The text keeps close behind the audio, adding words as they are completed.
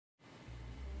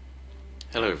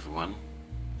Hello everyone,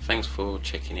 thanks for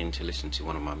checking in to listen to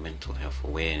one of my mental health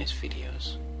awareness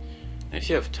videos. Now if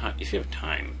you have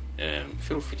time,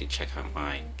 feel free to check out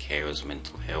my Carers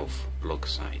Mental Health blog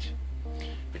site,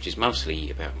 which is mostly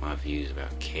about my views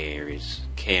about caring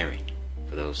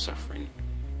for those suffering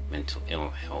mental ill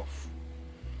health.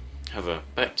 However,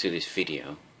 back to this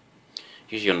video.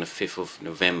 Usually on the 5th of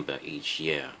November each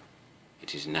year,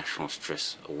 it is National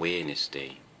Stress Awareness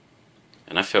Day.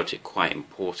 And I felt it quite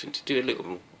important to do a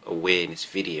little awareness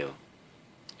video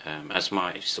as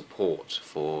my support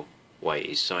for why it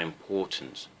is so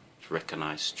important to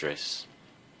recognise stress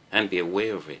and be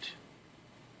aware of it.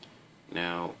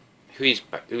 Now, who is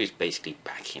basically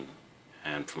backing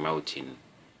and promoting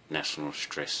National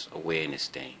Stress Awareness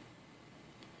Day?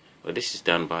 Well, this is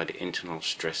done by the International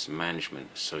Stress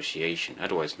Management Association,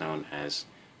 otherwise known as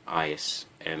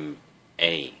ISMA.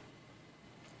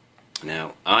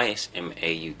 Now,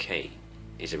 ISMA UK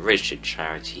is a registered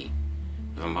charity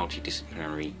with a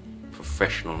multidisciplinary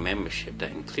professional membership that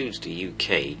includes the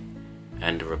UK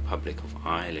and the Republic of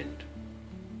Ireland.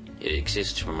 It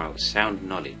exists to promote sound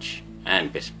knowledge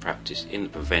and best practice in the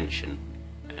prevention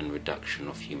and reduction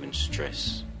of human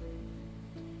stress.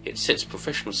 It sets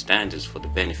professional standards for the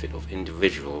benefit of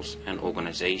individuals and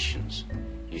organisations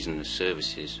using the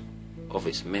services of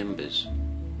its members.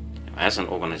 As an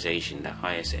organisation, the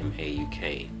ISMA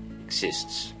UK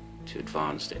exists to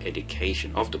advance the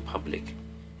education of the public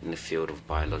in the field of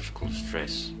biological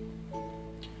stress.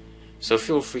 So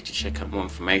feel free to check out more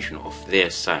information off their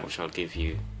site, which I'll give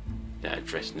you that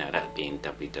address now, that being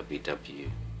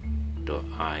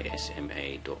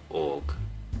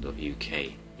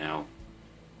www.isma.org.uk. Now,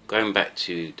 going back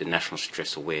to the National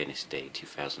Stress Awareness Day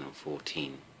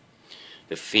 2014,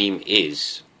 the theme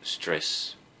is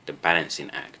stress, the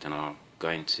balancing act, and I'll go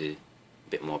into a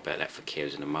bit more about that for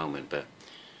carers in a moment. But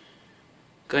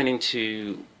going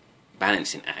into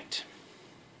balancing act,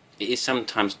 it is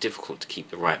sometimes difficult to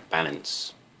keep the right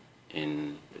balance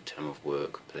in the term of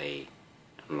work, play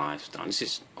and lifestyle. This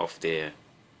is off the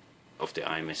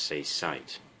IMSA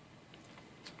site.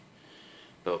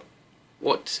 But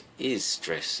what is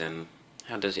stress and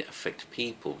how does it affect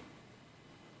people?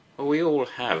 Well, we all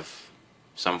have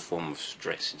some form of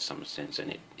stress in some sense,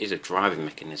 and it is a driving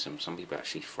mechanism. Some people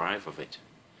actually thrive of it.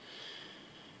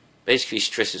 Basically,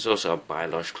 stress is also a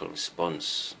biological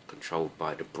response controlled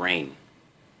by the brain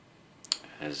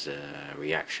as a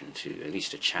reaction to at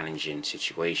least a challenging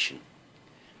situation,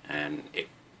 and it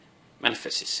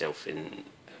manifests itself in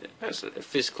perhaps a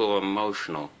physical or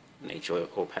emotional nature,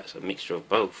 or perhaps a mixture of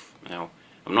both. Now,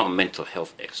 I'm not a mental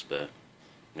health expert,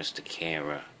 I'm just a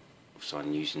carer of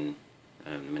someone using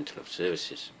mental health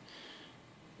services,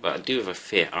 but I do have a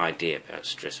fair idea about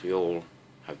stress. We all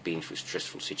have been through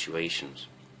stressful situations,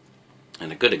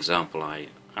 and a good example I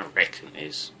reckon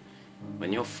is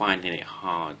when you're finding it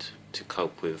hard to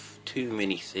cope with too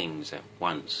many things at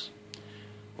once,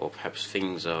 or perhaps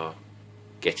things are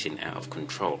getting out of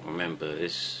control. Remember,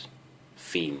 this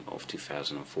theme of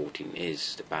 2014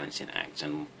 is the balancing act,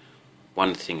 and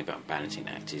one thing about balancing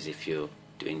act is if you're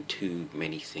doing too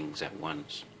many things at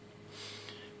once.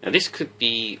 Now, this could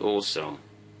be also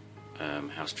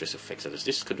how stress affects others.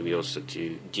 This could be also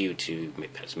due to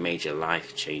perhaps major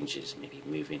life changes, maybe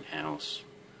moving house,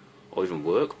 or even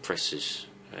work pressures,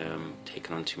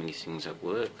 taking on too many things at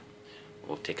work,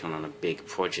 or taking on a big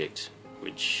project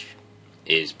which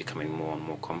is becoming more and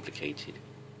more complicated,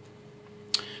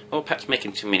 or perhaps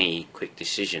making too many quick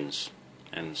decisions,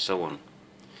 and so on.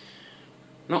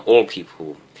 Not all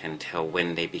people can tell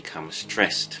when they become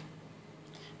stressed,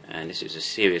 and this is a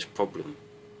serious problem.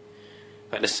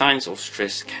 But the signs of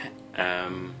stress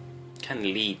can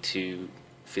lead to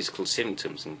physical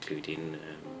symptoms, including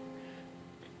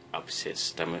upset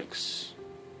stomachs,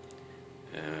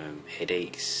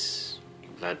 headaches,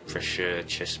 blood pressure,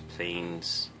 chest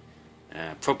pains,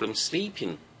 problems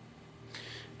sleeping.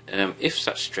 If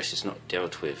such stress is not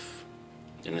dealt with,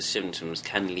 then the symptoms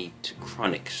can lead to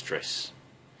chronic stress.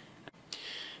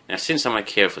 Now, since I'm a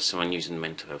carer for someone using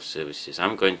mental health services,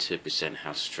 I'm going to present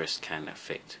how stress can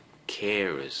affect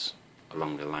carers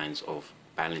along the lines of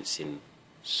balancing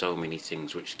so many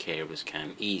things which carers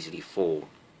can easily fall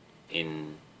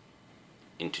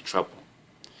into trouble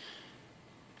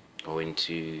or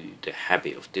into the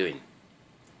habit of doing.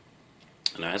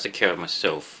 Now, as a carer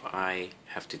myself, I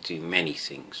have to do many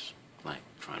things, like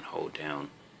try and hold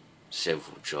down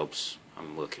several jobs.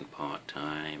 I'm working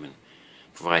part-time and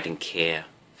providing care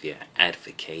via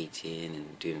advocating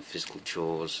and doing physical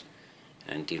chores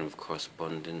and dealing with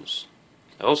correspondence.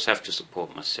 I also have to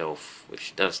support myself,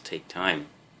 which does take time.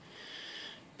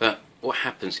 But what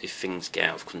happens if things get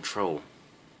out of control?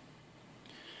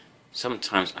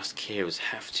 sometimes us carers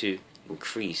have to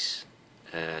increase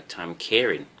time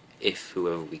caring if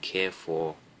whoever we care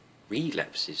for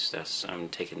relapses. That's I'm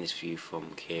taking this view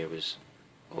from carers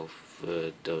of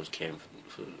those caring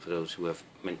for those who have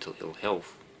mental ill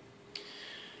health.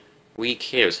 We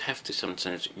carers have to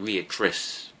sometimes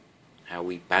readdress how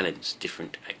we balance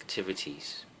different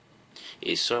activities. It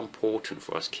is so important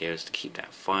for us carers to keep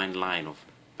that fine line of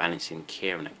balancing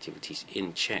care and activities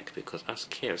in check, because us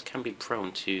carers can be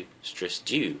prone to stress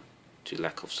due to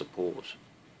lack of support.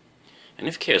 And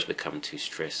if carers become too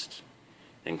stressed,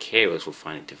 then carers will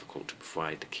find it difficult to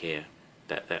provide the care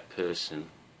that that person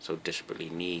so desperately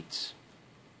needs.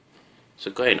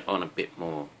 So going on a bit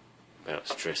more about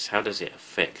stress, how does it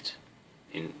affect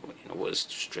what does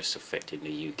stress affect in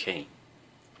the UK?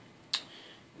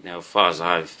 Now, as far as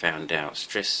I've found out,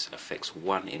 stress affects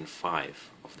 1 in 5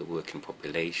 of the working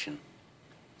population.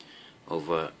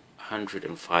 Over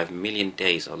 105 million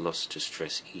days are lost to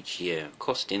stress each year,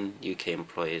 costing UK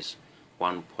employers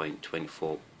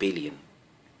 £1.24 billion.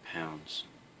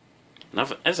 Now,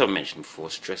 as I mentioned before,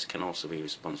 stress can also be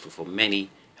responsible for many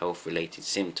health-related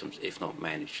symptoms if not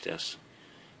managed. Thus,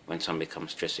 when someone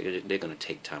becomes stressed, they're going to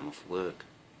take time off work.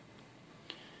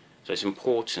 So it's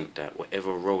important that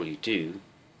whatever role you do,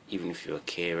 even if you're a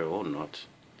carer or not,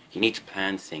 you need to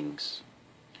plan things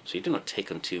so you do not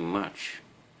take on too much.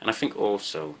 And I think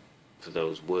also for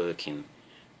those working,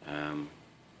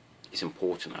 it's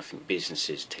important, I think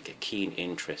businesses take a keen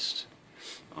interest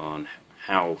on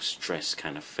how stress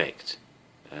can affect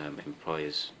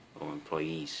employers or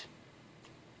employees.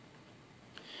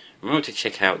 Remember to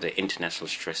check out the International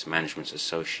Stress Management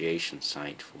Association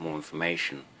site for more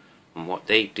information on what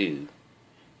they do,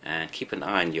 and keep an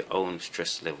eye on your own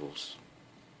stress levels.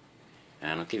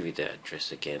 And I'll give you the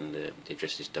address again. The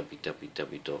address is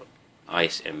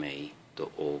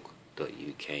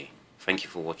www.isma.org.uk. Thank you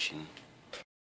for watching.